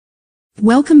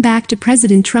Welcome back to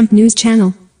President Trump News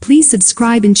Channel. Please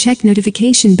subscribe and check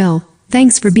notification bell.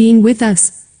 Thanks for being with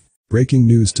us. Breaking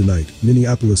news tonight,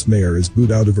 Minneapolis mayor is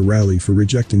booed out of a rally for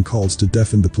rejecting calls to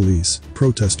defund the police.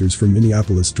 Protesters from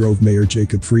Minneapolis drove Mayor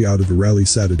Jacob Free out of a rally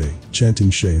Saturday, chanting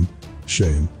shame,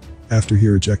 shame, after he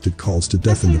rejected calls to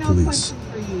defund the police.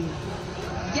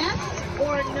 Yes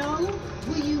or no,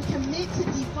 will you commit to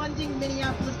defunding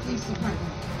Minneapolis Police Department?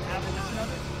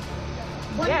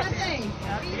 What did I say?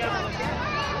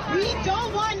 We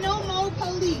don't want no more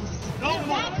police. Is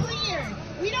that clear?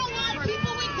 We don't want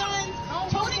people with guns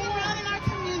toting around in our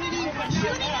community,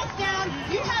 shooting us down.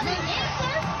 You have an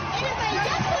answer? It is a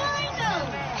yes or a no.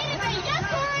 It is a yes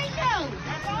or a no.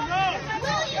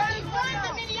 Will you defund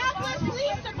the Minneapolis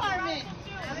Police Department?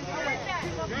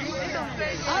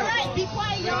 All right, be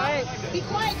quiet, y'all. Be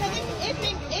quiet, because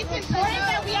it's important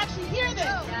that we actually hear this.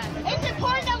 It's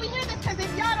important that we hear this, because if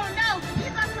y'all don't know,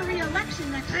 he's up for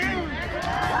re-election next year. He's up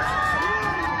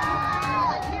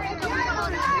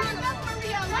for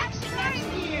re-election next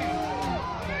year.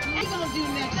 What are you going to do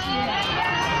next year?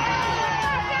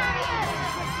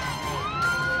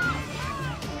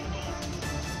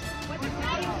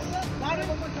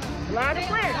 Loud and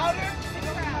clear.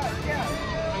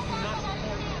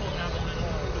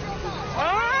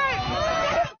 All right.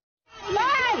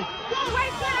 Lie. Don't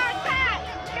wait for our time.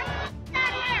 Get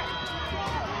out of here.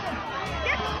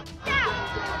 Get out.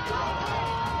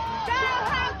 Go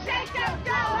home, Jacob.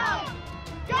 Go home.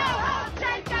 Go home,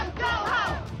 Jacob. Go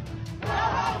home. Go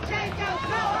home, Jacob.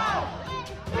 Go home.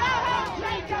 Go home,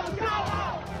 Jacob. Go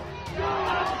home. Go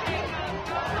home, Jacob. Go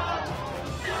home.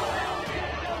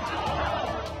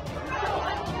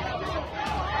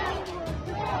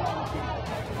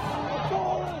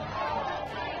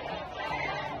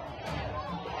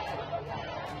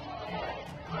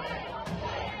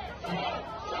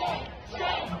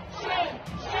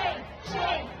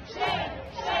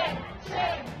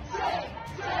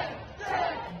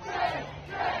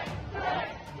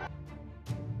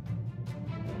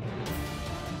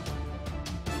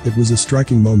 It was a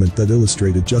striking moment that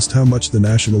illustrated just how much the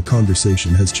national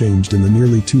conversation has changed in the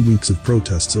nearly 2 weeks of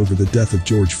protests over the death of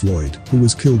George Floyd, who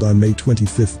was killed on May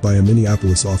 25 by a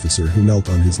Minneapolis officer who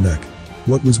knelt on his neck.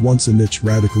 What was once a niche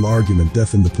radical argument,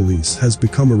 defund the police, has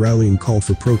become a rallying call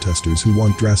for protesters who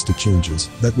want drastic changes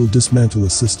that will dismantle a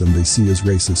system they see as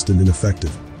racist and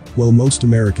ineffective. While most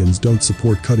Americans don't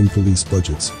support cutting police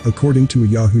budgets, according to a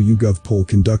Yahoo YouGov poll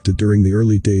conducted during the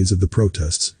early days of the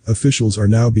protests, officials are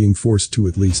now being forced to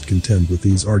at least contend with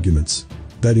these arguments.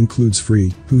 That includes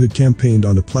Free, who had campaigned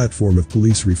on a platform of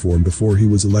police reform before he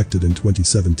was elected in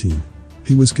 2017.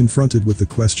 He was confronted with the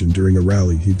question during a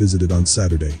rally he visited on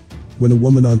Saturday. When a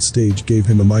woman on stage gave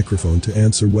him a microphone to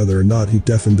answer whether or not he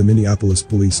defund the Minneapolis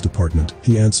Police Department,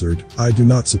 he answered, "I do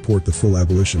not support the full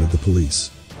abolition of the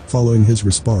police." Following his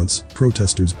response,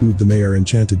 protesters booed the mayor and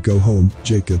chanted "Go home,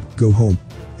 Jacob, go home,"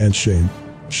 and "Shame,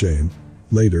 shame."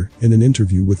 Later, in an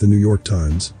interview with the New York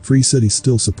Times, Free said he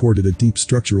still supported a deep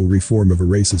structural reform of a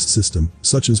racist system,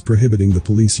 such as prohibiting the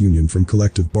police union from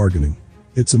collective bargaining.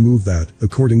 It's a move that,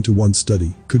 according to one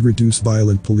study, could reduce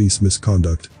violent police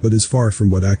misconduct, but is far from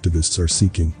what activists are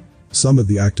seeking. Some of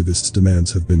the activists'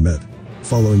 demands have been met.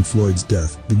 Following Floyd's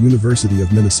death, the University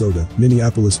of Minnesota,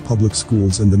 Minneapolis Public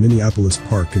Schools and the Minneapolis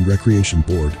Park and Recreation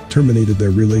Board terminated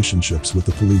their relationships with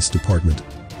the police department.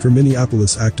 For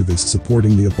Minneapolis activists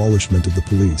supporting the abolishment of the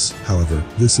police, however,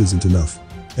 this isn't enough.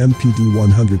 MPD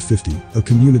 150, a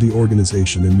community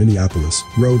organization in Minneapolis,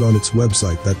 wrote on its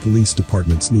website that police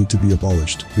departments need to be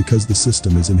abolished because the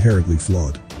system is inherently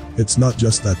flawed. It's not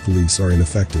just that police are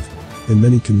ineffective. In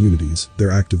many communities,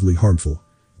 they're actively harmful.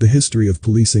 The history of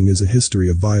policing is a history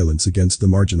of violence against the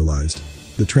marginalized.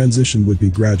 The transition would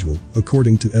be gradual,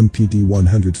 according to MPD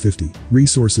 150.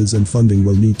 Resources and funding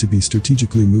will need to be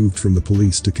strategically moved from the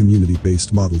police to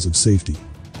community-based models of safety.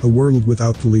 A world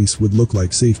without police would look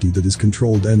like safety that is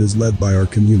controlled and is led by our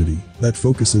community, that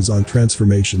focuses on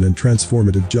transformation and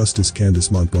transformative justice.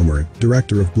 Candace Montgomery,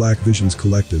 director of Black Visions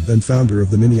Collective and founder of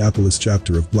the Minneapolis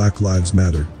chapter of Black Lives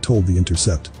Matter, told The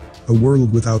Intercept. A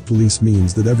world without police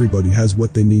means that everybody has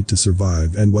what they need to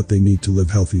survive and what they need to live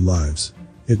healthy lives.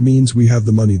 It means we have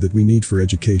the money that we need for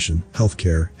education,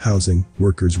 healthcare, housing,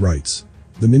 workers' rights.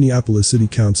 The Minneapolis City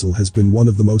Council has been one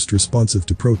of the most responsive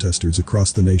to protesters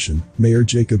across the nation. Mayor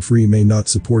Jacob Free may not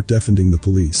support defunding the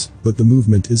police, but the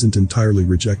movement isn't entirely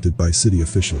rejected by city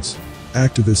officials.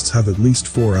 Activists have at least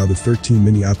 4 out of 13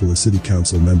 Minneapolis City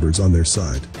Council members on their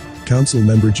side. Council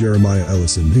member Jeremiah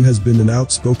Ellison, who has been an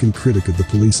outspoken critic of the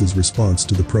police's response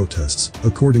to the protests,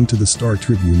 according to the Star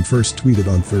Tribune, first tweeted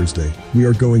on Thursday, "We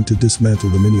are going to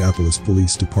dismantle the Minneapolis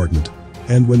Police Department."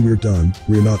 And when we're done,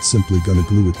 we're not simply gonna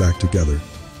glue it back together.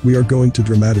 We are going to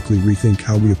dramatically rethink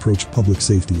how we approach public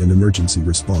safety and emergency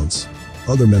response.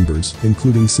 Other members,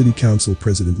 including City Council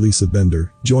President Lisa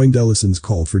Bender, joined Ellison's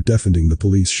call for defunding the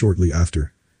police shortly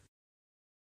after.